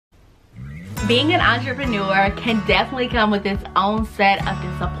Being an entrepreneur can definitely come with its own set of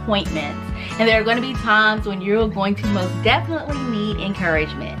disappointments. And there are going to be times when you're going to most definitely need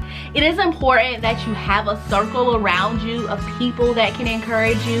encouragement. It is important that you have a circle around you of people that can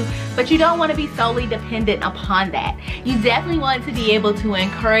encourage you, but you don't want to be solely dependent upon that. You definitely want to be able to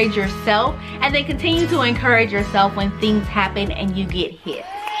encourage yourself and then continue to encourage yourself when things happen and you get hit.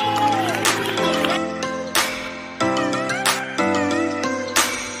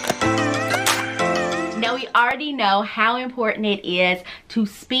 We already know how important it is to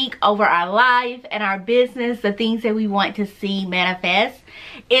speak over our life and our business, the things that we want to see manifest.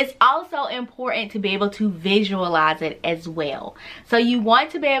 It's also important to be able to visualize it as well. So you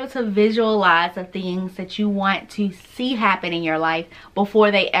want to be able to visualize the things that you want to see happen in your life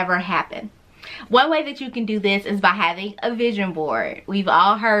before they ever happen. One way that you can do this is by having a vision board. We've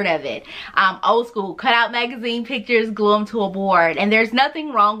all heard of it. Old school, cut out magazine pictures, glue them to a board. And there's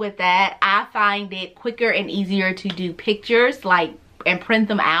nothing wrong with that. I find it quicker and easier to do pictures and print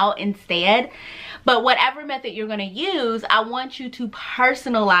them out instead. But whatever method you're going to use, I want you to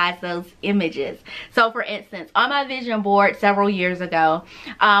personalize those images. So for instance, on my vision board several years ago,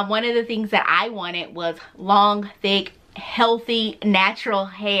 one of the things that I wanted was long, thick, healthy, natural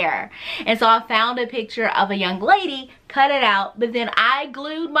hair. And so I found a picture of a young lady, cut it out, but then I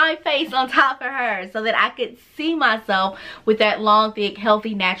glued my face on top of her so that I could see myself with that long, thick,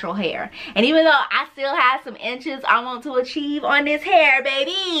 healthy, natural hair. And even though I still have some inches I want to achieve on this hair,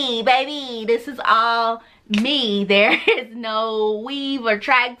 baby, this is all me. There is no weave or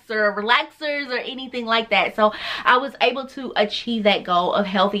tracks or relaxers or anything like that. So I was able to achieve that goal of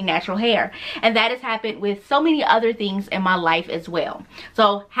healthy natural hair, and that has happened with so many other things in my life as well.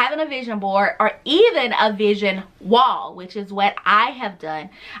 So having a vision board or even a vision wall, which is what I have done.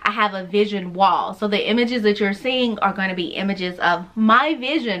 I have a vision wall. So the images that you're seeing are going to be images of my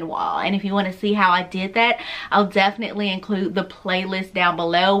vision wall. And if you want to see how I did that, I'll definitely include the playlist down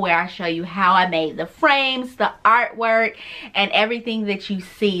below where I show you how I made the frames, the artwork, and everything that you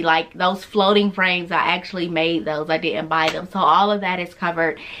see. Like those floating frames, I actually made those. I didn't buy them. So all of that is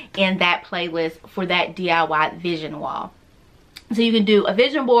covered in that playlist for that DIY vision wall. So you can do a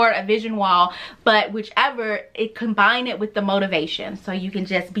vision board, a vision wall, but whichever, combine it with the motivation. So you can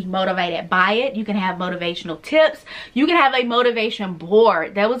just be motivated by it. You can have motivational tips. You can have a motivation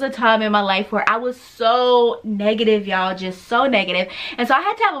board. There was a time in my life where I was so negative, y'all, just so negative. And so I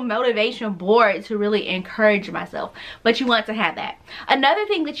had to have a motivation board to really encourage myself. But you want to have that. Another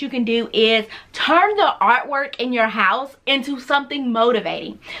thing that you can do is turn the artwork in your house into something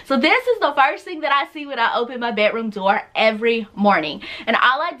motivating. So this is the first thing that I see when I open my bedroom door every morning. And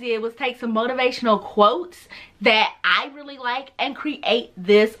all I did was take some motivational quotes that I really like and create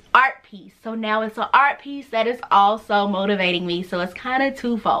this art piece. So now it's an art piece that is also motivating me. So it's kind of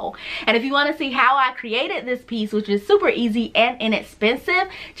twofold. And if you want to see how I created this piece, which is super easy and inexpensive,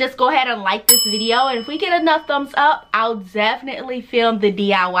 just go ahead and like this video. And if we get enough thumbs up, I'll definitely film the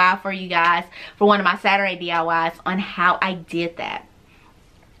DIY for you guys for one of my Saturday DIYs on how I did that.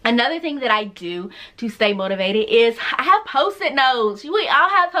 Another thing that I do to stay motivated is I have post-it notes. We all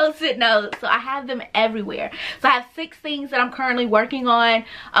have post-it notes, so I have them everywhere. So I have 6 things that I'm currently working on,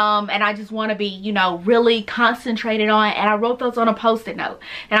 and I just want to be, you know, really concentrated on. And I wrote those on a post-it note,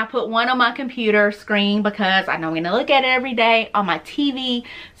 and I put one on my computer screen because I know I'm going to look at it every day, on my TV,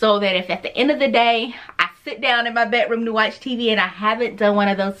 so that if at the end of the day I sit down in my bedroom to watch TV and I haven't done one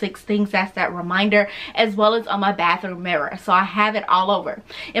of those 6 things, that's that reminder, as well as on my bathroom mirror. So I have it all over.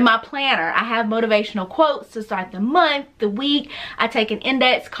 In my planner, I have motivational quotes to start the month, the week. I take an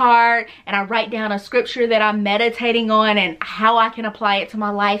index card and I write down a scripture that I'm meditating on and how I can apply it to my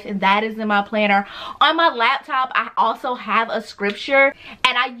life, and that is in my planner. On my laptop, I also have a scripture,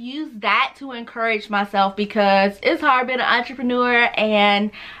 and I use that to encourage myself because it's hard being an entrepreneur and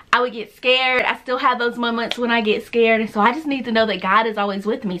I would get scared. I still have those moments when I get scared, and so I just need to know that God is always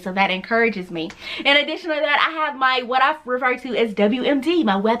with me, so that encourages me. In addition to that, I have my, what I refer to as WMD,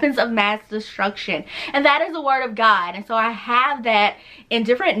 my weapons of mass destruction, and that is the word of God. And so I have that in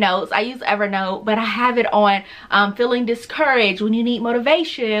different notes. I use Evernote, but I have it on feeling discouraged, when you need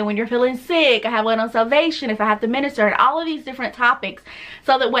motivation, when you're feeling sick. I have one on salvation, if I have to minister, and all of these different topics,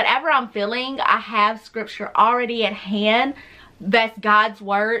 so that whatever I'm feeling, I have scripture already at hand that's God's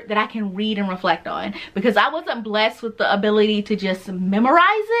word that I can read and reflect on, because I wasn't blessed with the ability to just memorize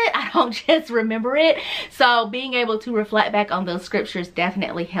it. I don't just remember it. So being able to reflect back on those scriptures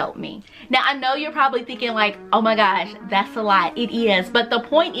definitely helped me. Now I know you're probably thinking like, oh my gosh, that's a lot. It is, but the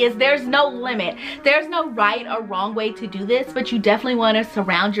point is there's no limit. There's no right or wrong way to do this, but you definitely want to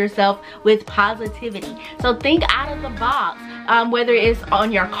surround yourself with positivity. So think out of the box. whether it's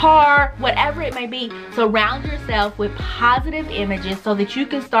on your car, whatever it may be. Surround yourself with positive images so that you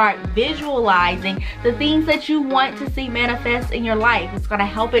can start visualizing the things that you want to see manifest in your life. It's going to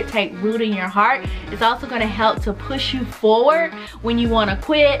help it take root in your heart. It's also going to help to push you forward when you want to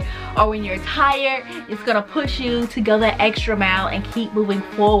quit or when you're tired. It's going to push you to go that extra mile and keep moving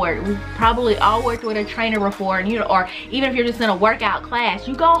forward. We've probably all worked with a trainer before, and or even if you're just in a workout class,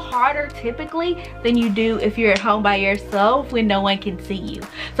 you go harder typically than you do if you're at home by yourself when no one can see you.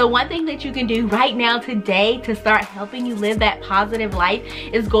 So one thing that you can do right now today to start helping you live that positive life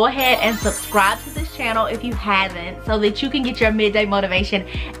is go ahead and subscribe to this channel if you haven't, so that you can get your midday motivation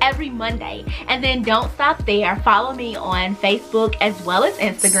every Monday. And then don't stop there. Follow me on Facebook as well as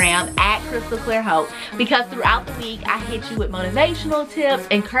Instagram at Crystal Clear Hope, because throughout the week I hit you with motivational tips,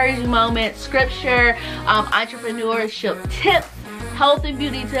 encouraging moments, scripture, entrepreneurship tips, health and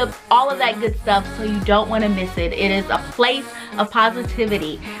beauty tips, all of that good stuff, so you don't want to miss it. It is a place of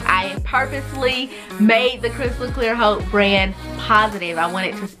positivity. I purposely made the Crystal Clear Hope brand positive. I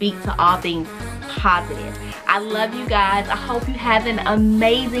wanted to speak to all things positive. I love you guys. I hope you have an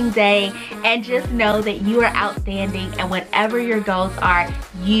amazing day, and just know that you are outstanding, and whatever your goals are,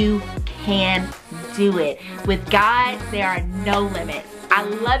 you can do it. With God, there are no limits. I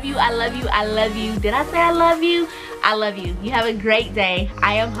love you, I love you, I love you. Did I say I love you? I love you. You have a great day.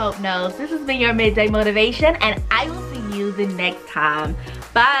 I am Hope Knows. This has been your midday motivation, and I will see you the next time.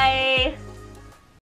 Bye.